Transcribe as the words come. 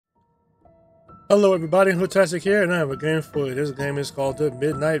Hello everybody, HoodTastic here, and I have a game for you. This game is called The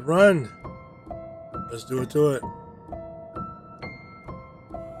Midnight Run. Let's do it to it. All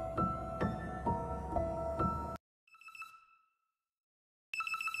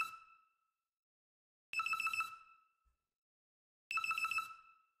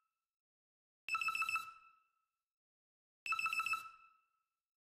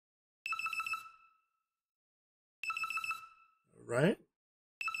right.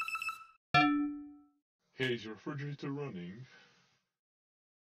 Hey, is your refrigerator running?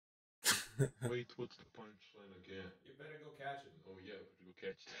 Wait, what's the punchline again? You better go catch him. Oh yeah, better go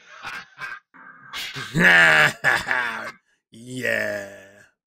catch it. Yeah.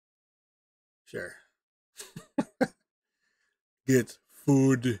 Sure. Get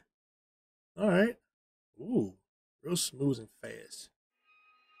food. All right. Ooh, real smooth and fast.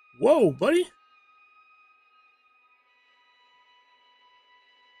 Whoa, buddy.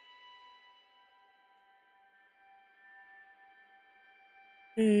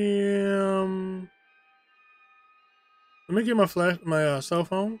 Let me get my cell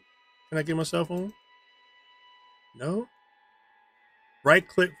phone. Can I get my cell phone? No. Right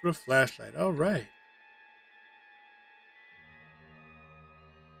click for the flashlight. All right.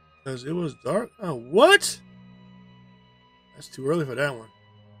 Because it was dark. Oh, what? That's too early for that one.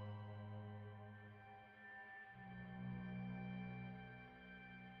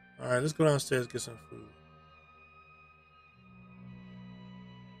 All right, let's go downstairs and get some food.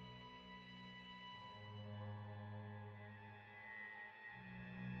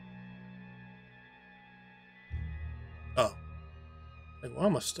 Oh. Like, why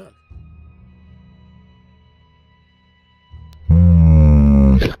am I stuck?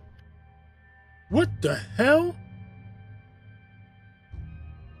 What the hell?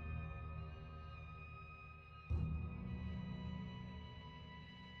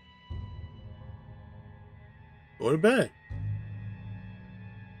 Go to bed.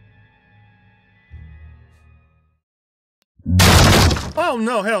 Oh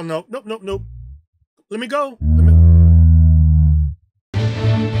no, hell no. Nope, nope, nope. Let me go.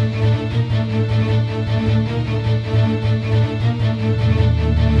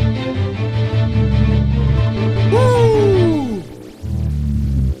 Woo!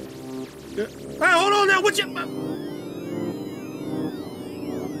 Hey, hold on now. What you?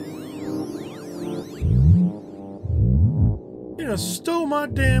 You done stole my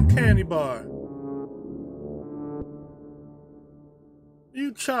damn candy bar.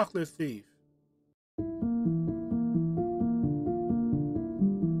 You chocolate thief.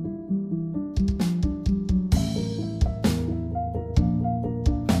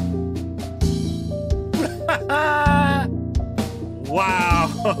 Wow.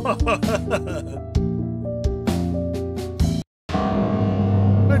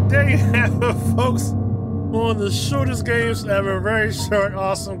 But there you have it, folks. One of the shortest games ever. Very short,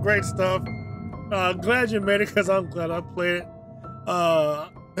 awesome, great stuff. Glad you made it, because I'm glad I played it. I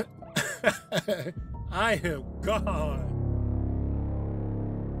am gone.